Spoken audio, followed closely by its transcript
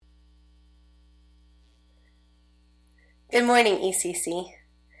Good morning, ECC.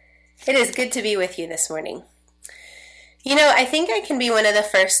 It is good to be with you this morning. You know, I think I can be one of the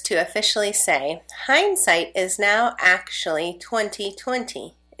first to officially say hindsight is now actually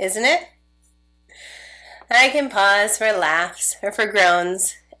 2020, isn't it? I can pause for laughs or for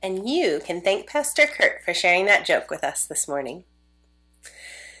groans, and you can thank Pastor Kurt for sharing that joke with us this morning.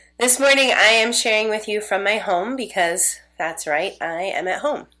 This morning I am sharing with you from my home because, that's right, I am at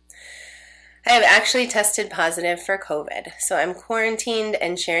home. I have actually tested positive for COVID, so I'm quarantined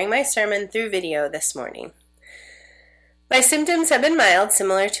and sharing my sermon through video this morning. My symptoms have been mild,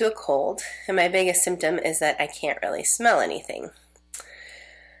 similar to a cold, and my biggest symptom is that I can't really smell anything.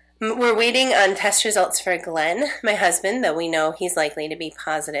 We're waiting on test results for Glenn, my husband, though we know he's likely to be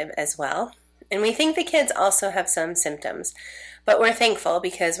positive as well. And we think the kids also have some symptoms, but we're thankful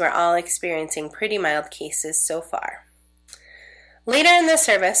because we're all experiencing pretty mild cases so far. Later in the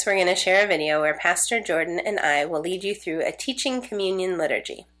service, we're going to share a video where Pastor Jordan and I will lead you through a teaching communion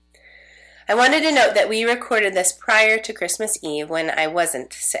liturgy. I wanted to note that we recorded this prior to Christmas Eve when I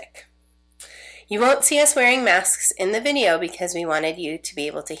wasn't sick. You won't see us wearing masks in the video because we wanted you to be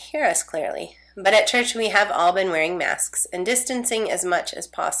able to hear us clearly, but at church we have all been wearing masks and distancing as much as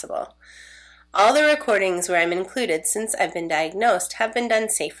possible. All the recordings where I'm included since I've been diagnosed have been done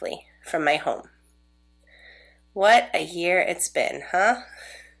safely from my home. What a year it's been, huh?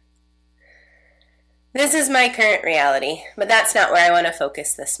 This is my current reality, but that's not where I want to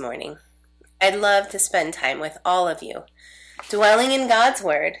focus this morning. I'd love to spend time with all of you, dwelling in God's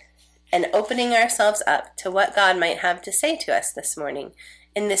Word and opening ourselves up to what God might have to say to us this morning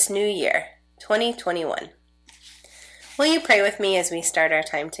in this new year, 2021. Will you pray with me as we start our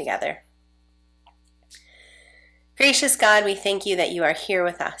time together? Gracious God, we thank you that you are here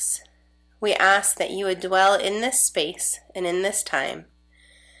with us. We ask that you would dwell in this space and in this time.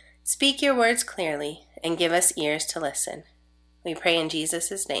 Speak your words clearly and give us ears to listen. We pray in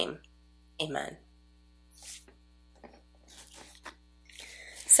Jesus' name. Amen.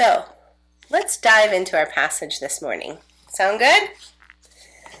 So, let's dive into our passage this morning. Sound good?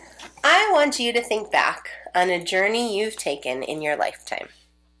 I want you to think back on a journey you've taken in your lifetime.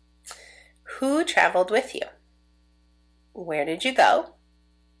 Who traveled with you? Where did you go?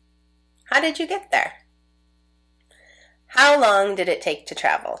 How did you get there? How long did it take to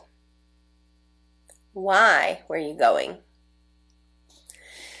travel? Why were you going?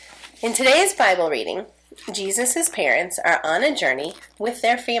 In today's Bible reading, Jesus' parents are on a journey with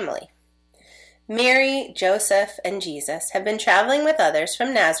their family. Mary, Joseph, and Jesus have been traveling with others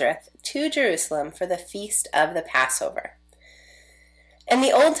from Nazareth to Jerusalem for the feast of the Passover. In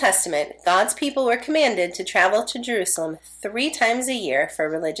the Old Testament, God's people were commanded to travel to Jerusalem 3 times a year for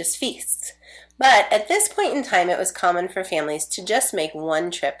religious feasts. But at this point in time, it was common for families to just make one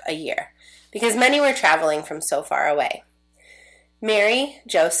trip a year, because many were traveling from so far away. Mary,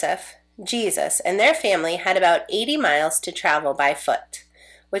 Joseph, Jesus, and their family had about 80 miles to travel by foot,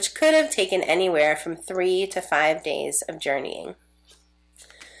 which could have taken anywhere from 3 to 5 days of journeying.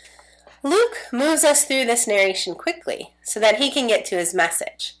 Luke moves us through this narration quickly so that he can get to his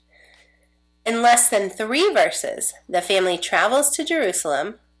message. In less than 3 verses, the family travels to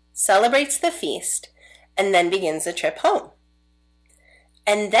Jerusalem, celebrates the feast, and then begins the trip home.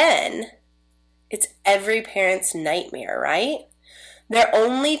 And then, it's every parent's nightmare, right? Their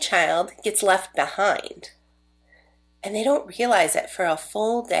only child gets left behind, and they don't realize it for a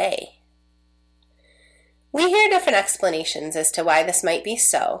full day. We hear different explanations as to why this might be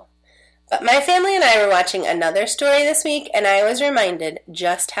so, but my family and I were watching another story this week, and I was reminded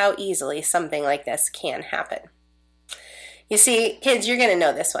just how easily something like this can happen. You see, kids, you're going to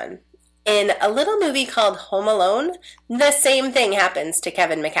know this one. In a little movie called Home Alone, the same thing happens to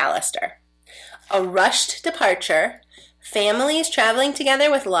Kevin McAllister. A rushed departure, families traveling together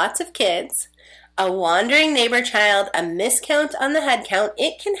with lots of kids, a wandering neighbor child, a miscount on the head count,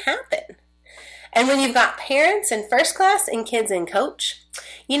 it can happen. And when you've got parents in first class and kids in coach,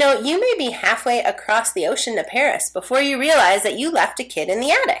 you may be halfway across the ocean to Paris before you realize that you left a kid in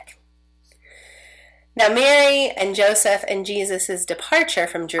the attic. Now, Mary and Joseph and Jesus' departure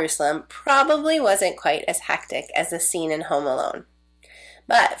from Jerusalem probably wasn't quite as hectic as the scene in Home Alone.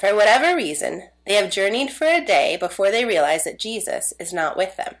 But for whatever reason, they have journeyed for a day before they realize that Jesus is not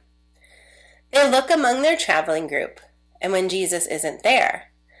with them. They look among their traveling group, and when Jesus isn't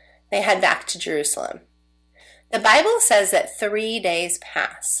there, they head back to Jerusalem. The Bible says that 3 days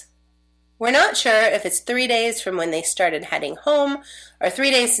pass. We're not sure if it's 3 days from when they started heading home or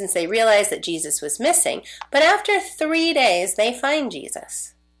 3 days since they realized that Jesus was missing, but after 3 days they find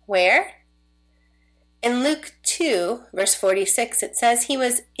Jesus. Where? In Luke 2, verse 46, it says he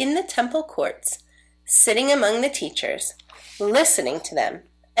was in the temple courts, sitting among the teachers, listening to them,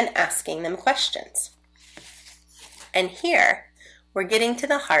 and asking them questions. And here, we're getting to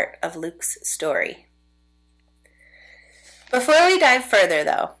the heart of Luke's story. Before we dive further,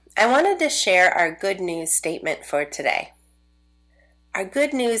 though, I wanted to share our good news statement for today. Our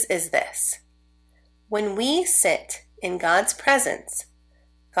good news is this: when we sit in God's presence,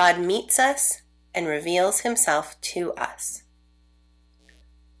 God meets us and reveals himself to us.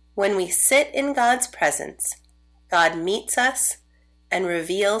 When we sit in God's presence, God meets us and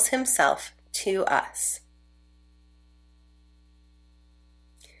reveals himself to us.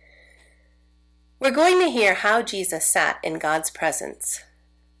 We're going to hear how Jesus sat in God's presence.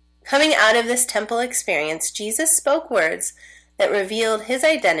 Coming out of this temple experience, Jesus spoke words that revealed his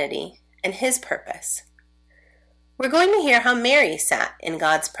identity and his purpose. We're going to hear how Mary sat in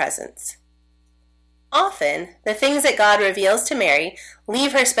God's presence. Often, the things that God reveals to Mary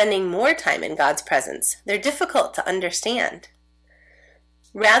leave her spending more time in God's presence. They're difficult to understand.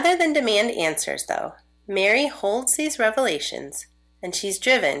 Rather than demand answers, though, Mary holds these revelations, and she's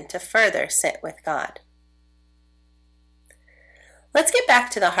driven to further sit with God. Let's get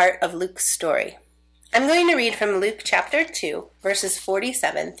back to the heart of Luke's story. I'm going to read from Luke chapter 2, verses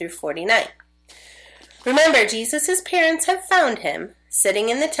 47 through 49. Remember, Jesus' parents have found him sitting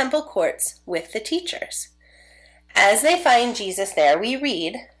in the temple courts with the teachers. As they find Jesus there, we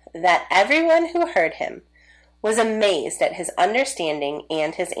read that everyone who heard him was amazed at his understanding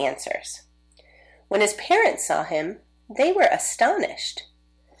and his answers. When his parents saw him, they were astonished.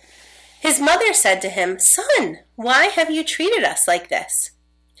 His mother said to him, "Son, why have you treated us like this?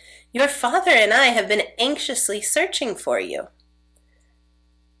 Your father and I have been anxiously searching for you."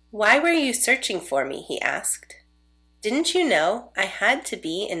 "Why were you searching for me?" he asked. "Didn't you know I had to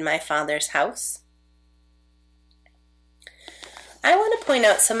be in my Father's house?" I want to point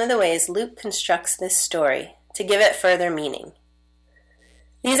out some of the ways Luke constructs this story to give it further meaning.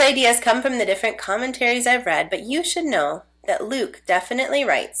 These ideas come from the different commentaries I've read, but you should know that Luke definitely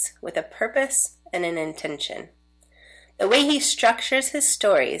writes with a purpose and an intention. The way he structures his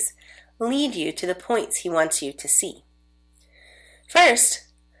stories lead you to the points he wants you to see. First,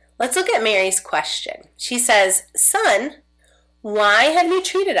 let's look at Mary's question. She says, "Son, why have you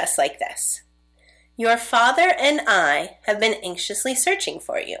treated us like this? Your father and I have been anxiously searching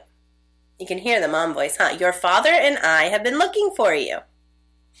for you." You can hear the mom voice, huh? Your father and I have been looking for you.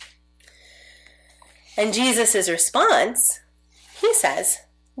 And Jesus' response, he says,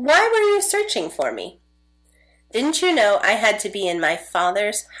 "Why were you searching for me? Didn't you know I had to be in my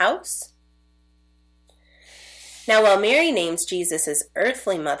Father's house?" Now, while Mary names Jesus'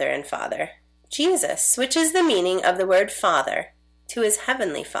 earthly mother and father, Jesus switches the meaning of the word Father to his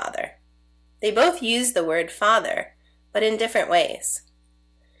heavenly Father. They both use the word Father, but in different ways.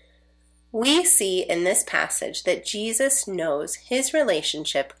 We see in this passage that Jesus knows his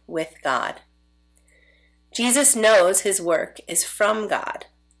relationship with God. Jesus knows his work is from God.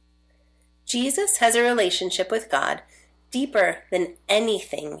 Jesus has a relationship with God deeper than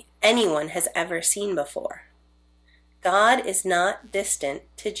anything anyone has ever seen before. God is not distant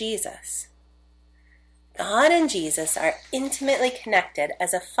to Jesus. God and Jesus are intimately connected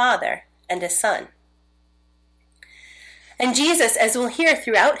as a father and a son. And Jesus, as we'll hear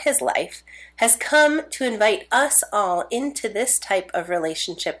throughout his life, has come to invite us all into this type of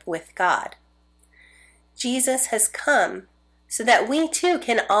relationship with God. Jesus has come so that we too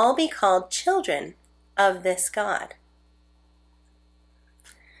can all be called children of this God.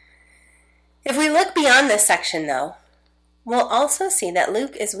 If we look beyond this section, though, we'll also see that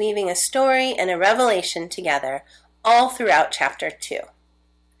Luke is weaving a story and a revelation together all throughout chapter 2.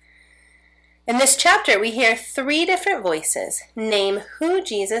 In this chapter, we hear 3 different voices name who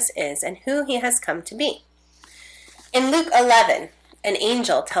Jesus is and who he has come to be. In Luke 11, an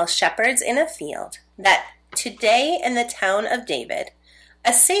angel tells shepherds in a field that today in the town of David,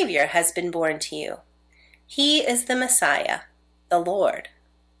 a Savior has been born to you. He is the Messiah, the Lord.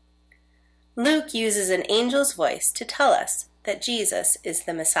 Luke uses an angel's voice to tell us that Jesus is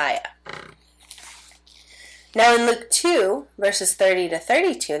the Messiah. Now in Luke 2, verses 30 to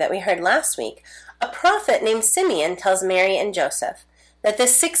 32 that we heard last week, a prophet named Simeon tells Mary and Joseph that the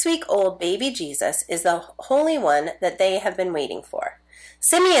 6-week-old baby Jesus is the Holy One that they have been waiting for.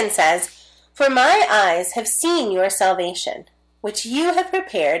 Simeon says, "For my eyes have seen your salvation, which you have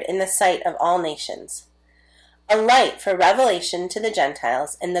prepared in the sight of all nations, a light for revelation to the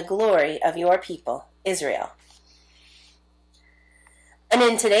Gentiles and the glory of your people, Israel." And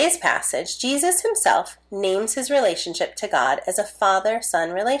in today's passage, Jesus himself names his relationship to God as a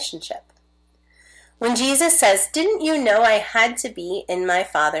father-son relationship. When Jesus says, "Didn't you know I had to be in my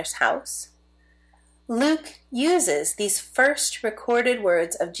Father's house?" Luke uses these first recorded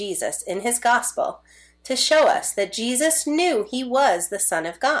words of Jesus in his gospel to show us that Jesus knew he was the Son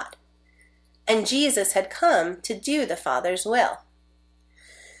of God, and Jesus had come to do the Father's will.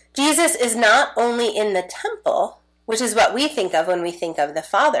 Jesus is not only in the temple, which is what we think of when we think of the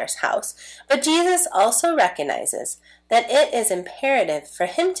Father's house, but Jesus also recognizes that it is imperative for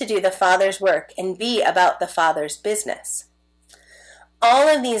him to do the Father's work and be about the Father's business. All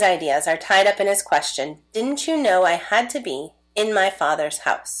of these ideas are tied up in his question, "Didn't you know I had to be in my Father's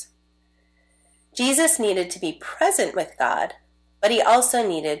house?" Jesus needed to be present with God, but he also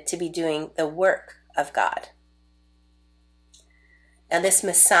needed to be doing the work of God. Now this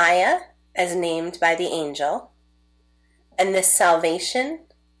Messiah, as named by the angel, and this salvation,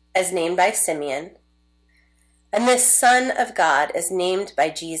 as named by Simeon, and this Son of God, as named by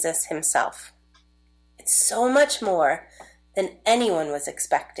Jesus himself. It's so much more than anyone was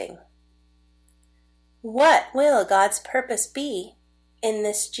expecting. What will God's purpose be in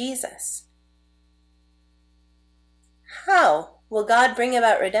this Jesus? How will God bring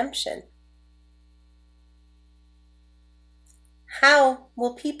about redemption? How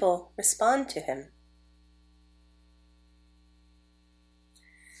will people respond to him?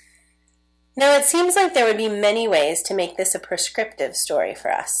 Now, it seems like there would be many ways to make this a prescriptive story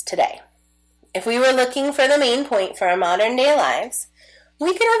for us today. If we were looking for the main point for our modern day lives,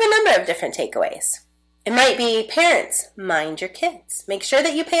 we could have a number of different takeaways. It might be, parents, mind your kids. Make sure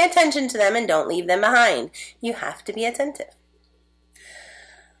that you pay attention to them and don't leave them behind. You have to be attentive.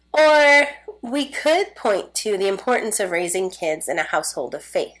 Or we could point to the importance of raising kids in a household of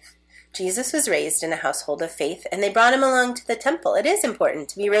faith. Jesus was raised in a household of faith, and they brought him along to the temple. It is important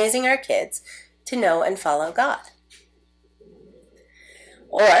to be raising our kids to know and follow God.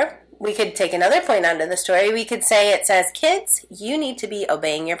 Or we could take another point out of the story. We could say it says, kids, you need to be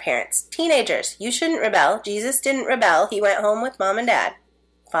obeying your parents. Teenagers, you shouldn't rebel. Jesus didn't rebel. He went home with mom and dad.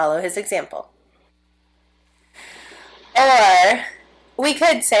 Follow his example. Or we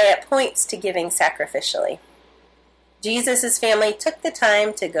could say it points to giving sacrificially. Jesus' family took the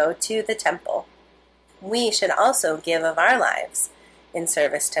time to go to the temple. We should also give of our lives in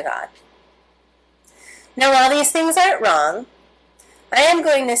service to God. Now, while these things aren't wrong, I am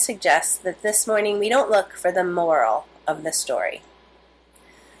going to suggest that this morning we don't look for the moral of the story.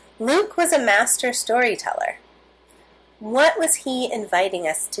 Luke was a master storyteller. What was he inviting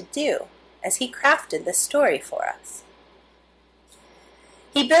us to do as he crafted the story for us?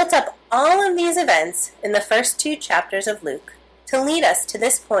 He built up all of these events in the first 2 chapters of Luke to lead us to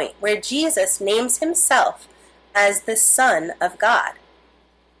this point where Jesus names himself as the Son of God.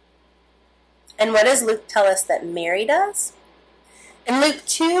 And what does Luke tell us that Mary does? In Luke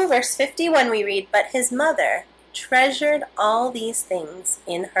 2, verse 51, we read, "But his mother treasured all these things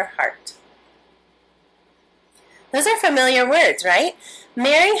in her heart." Those are familiar words, right?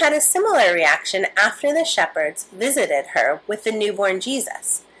 Mary had a similar reaction after the shepherds visited her with the newborn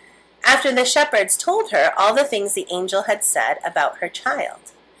Jesus, after the shepherds told her all the things the angel had said about her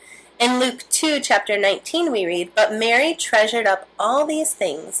child. In Luke 2, chapter 19, we read, "But Mary treasured up all these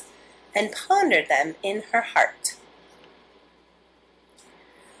things and pondered them in her heart."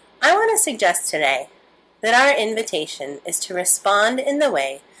 I want to suggest today that our invitation is to respond in the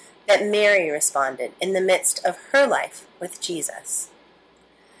way that Mary responded in the midst of her life with Jesus.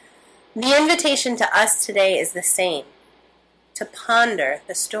 The invitation to us today is the same, to ponder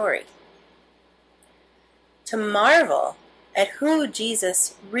the story, to marvel at who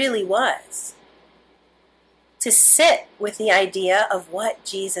Jesus really was, to sit with the idea of what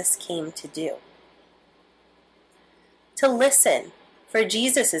Jesus came to do, to listen for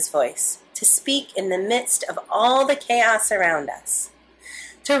Jesus' voice to speak in the midst of all the chaos around us,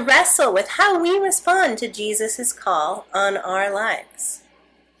 to wrestle with how we respond to Jesus' call on our lives.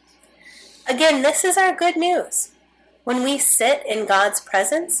 Again, this is our good news. When we sit in God's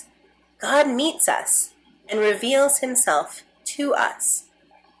presence, God meets us and reveals himself to us.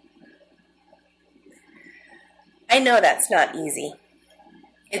 I know that's not easy.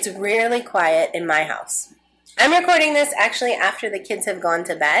 It's rarely quiet in my house. I'm recording this actually after the kids have gone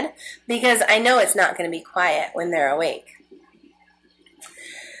to bed because I know it's not going to be quiet when they're awake.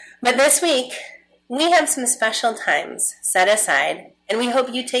 But this week, we have some special times set aside, and we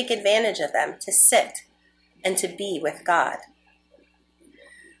hope you take advantage of them to sit and to be with God.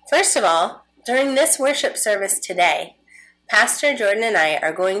 First of all, during this worship service today, Pastor Jordan and I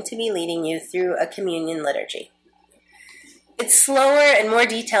are going to be leading you through a communion liturgy. It's slower and more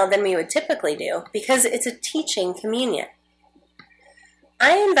detailed than we would typically do because it's a teaching communion.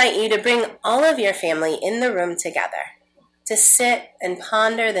 I invite you to bring all of your family in the room together to sit and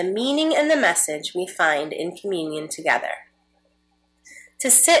ponder the meaning and the message we find in communion together. To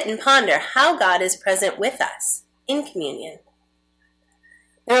sit and ponder how God is present with us in communion.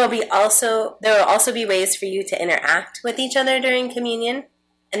 There will also be ways for you to interact with each other during communion,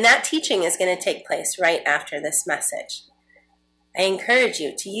 and that teaching is going to take place right after this message. I encourage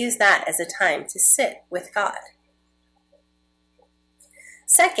you to use that as a time to sit with God.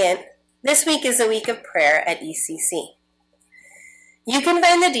 Second, this week is a week of prayer at ECC. You can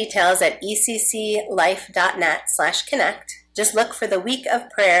find the details at ecclife.net/connect. Just look for the Week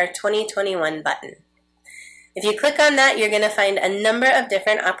of Prayer 2021 button. If you click on that, you're going to find a number of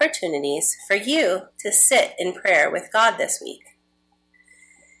different opportunities for you to sit in prayer with God this week.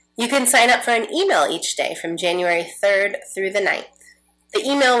 You can sign up for an email each day from January 3rd through the 9th. The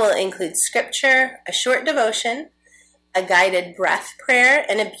email will include scripture, a short devotion, a guided breath prayer,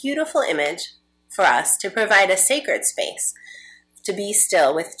 and a beautiful image for us to provide a sacred space to be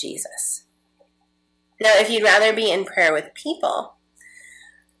still with Jesus. Now, if you'd rather be in prayer with people,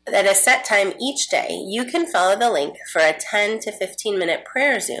 at a set time each day, you can follow the link for a 10 to 15 minute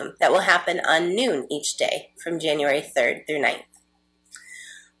prayer Zoom that will happen on noon each day from January 3rd through 9th.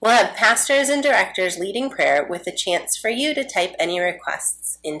 We'll have pastors and directors leading prayer with a chance for you to type any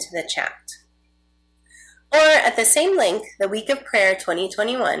requests into the chat. Or at the same link, the Week of Prayer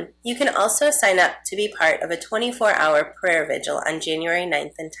 2021, you can also sign up to be part of a 24-hour prayer vigil on January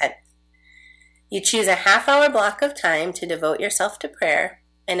 9th and 10th. You choose a half-hour block of time to devote yourself to prayer,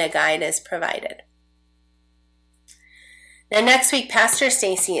 and a guide is provided. Now next week, Pastor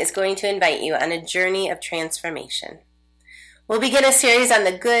Stacy is going to invite you on a journey of transformation. We'll begin a series on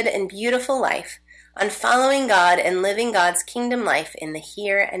the good and beautiful life, on following God and living God's kingdom life in the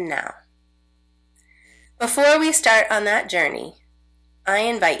here and now. Before we start on that journey, I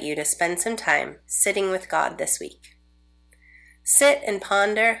invite you to spend some time sitting with God this week. Sit and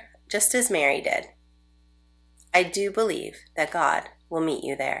ponder just as Mary did. I do believe that God will meet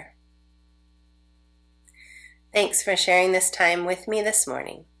you there. Thanks for sharing this time with me this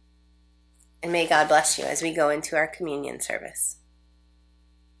morning. And may God bless you as we go into our communion service.